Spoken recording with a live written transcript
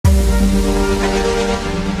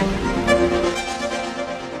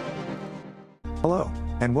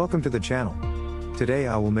and welcome to the channel. Today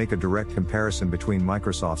I will make a direct comparison between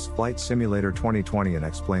Microsoft's Flight Simulator 2020 and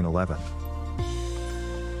Xplane 11.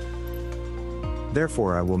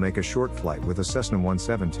 Therefore I will make a short flight with a Cessna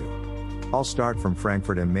 172. I'll start from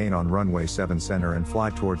Frankfurt am Main on runway 7 center and fly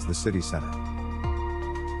towards the city center.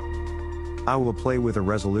 I will play with a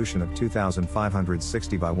resolution of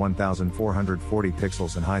 2560 by 1440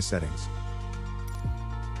 pixels and high settings.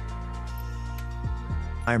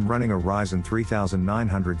 I am running a Ryzen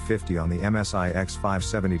 3950 on the MSI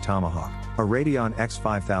X570 Tomahawk, a Radeon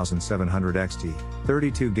X5700 XT,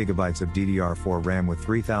 32GB of DDR4 RAM with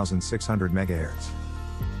 3600 MHz.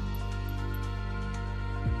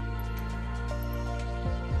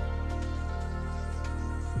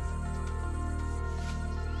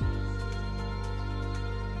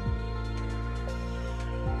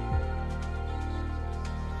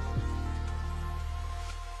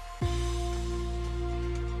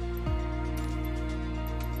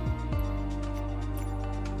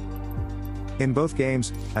 In both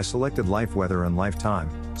games, I selected Life Weather and Lifetime,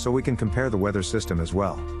 so we can compare the weather system as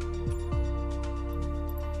well.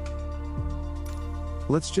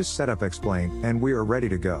 Let's just set up Xplane, and we are ready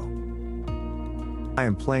to go. I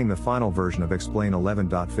am playing the final version of Xplane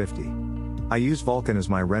 11.50. I use Vulkan as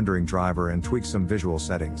my rendering driver and tweak some visual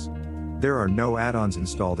settings. There are no add-ons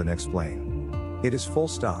installed in Xplane. It is full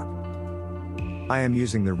stock. I am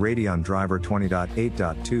using the Radeon driver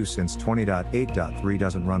 20.8.2 since 20.8.3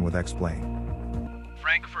 doesn't run with Xplane.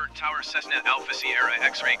 Frankfurt Tower Cessna Alpha Sierra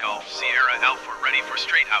X-Ray Golf Sierra Alpha ready for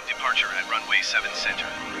straight out departure at runway 7 center.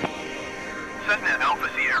 Cessna Alpha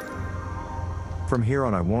Sierra. From here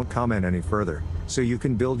on I won't comment any further, so you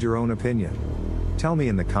can build your own opinion. Tell me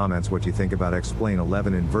in the comments what you think about Xplane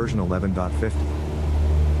 11 in version 11.50.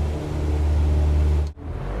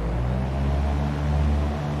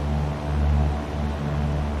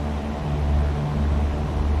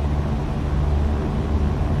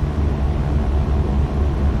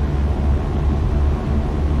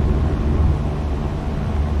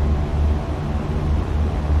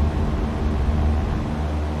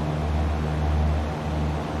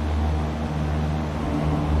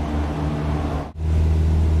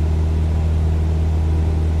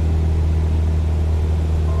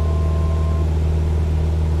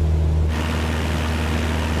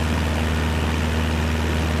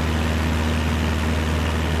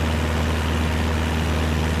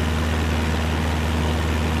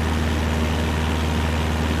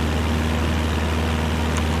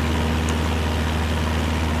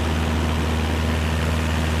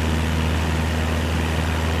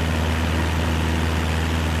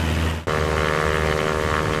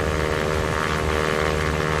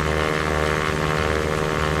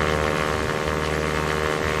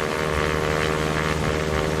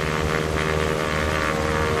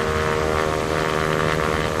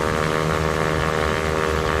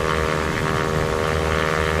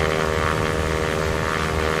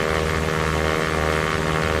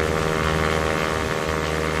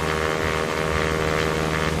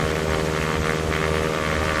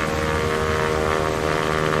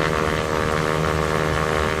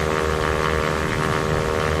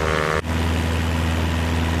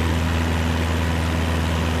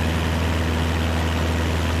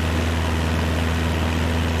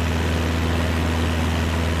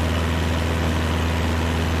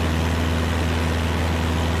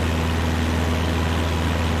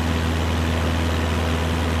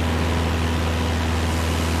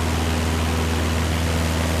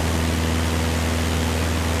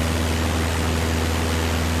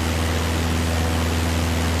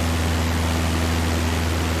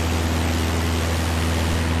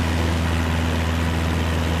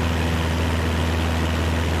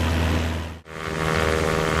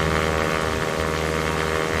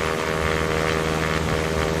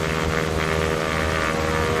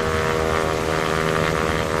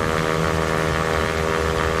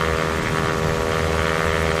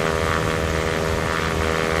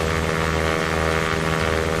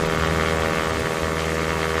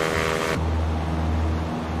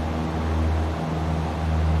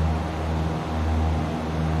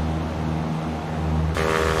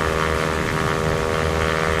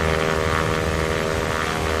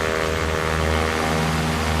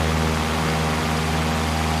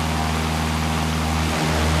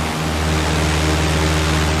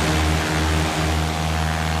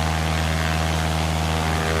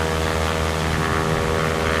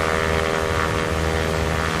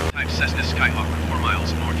 Cessna Skyhawk 4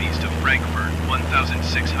 miles northeast of Frankfurt,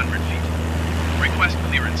 1,600 feet. Request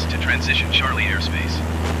clearance to transition Charlie airspace.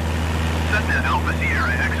 Cessna Alpha Sierra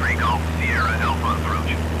X-Ray Golf Sierra Alpha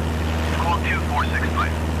approach. Call 2465.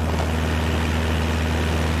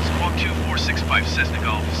 Squawk 2465 Cessna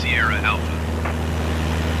Golf Sierra Alpha.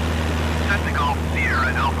 Cessna Golf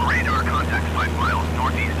Sierra Alpha radar contact 5 miles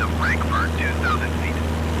northeast of Frankfurt, 2,000 feet.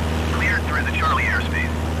 Cleared through the Charlie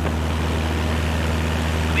airspace.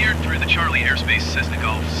 Cleared through the Charlie airspace, Cessna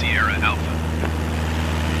Golf Sierra Alpha.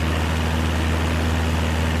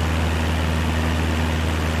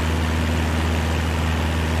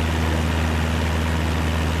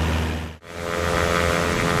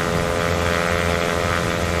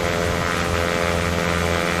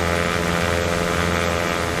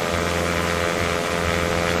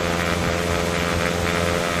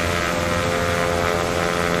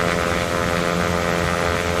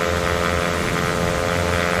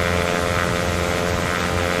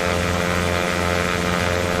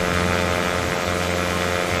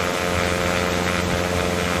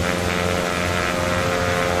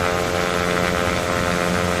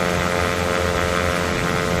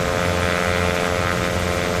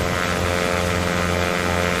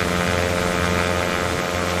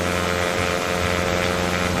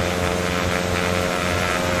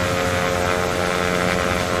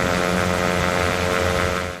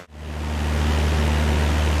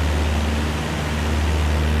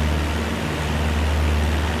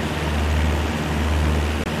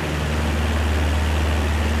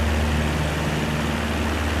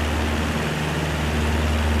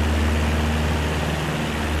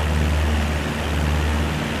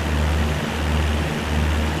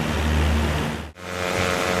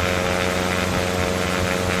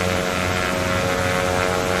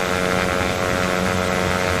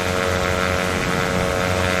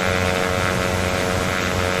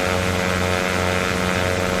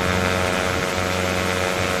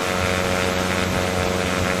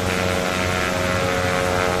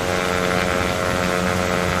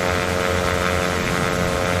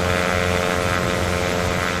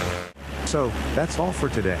 So, that's all for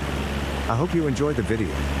today. I hope you enjoyed the video.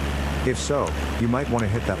 If so, you might want to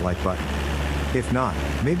hit that like button. If not,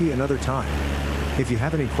 maybe another time. If you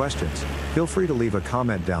have any questions, feel free to leave a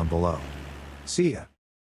comment down below. See ya.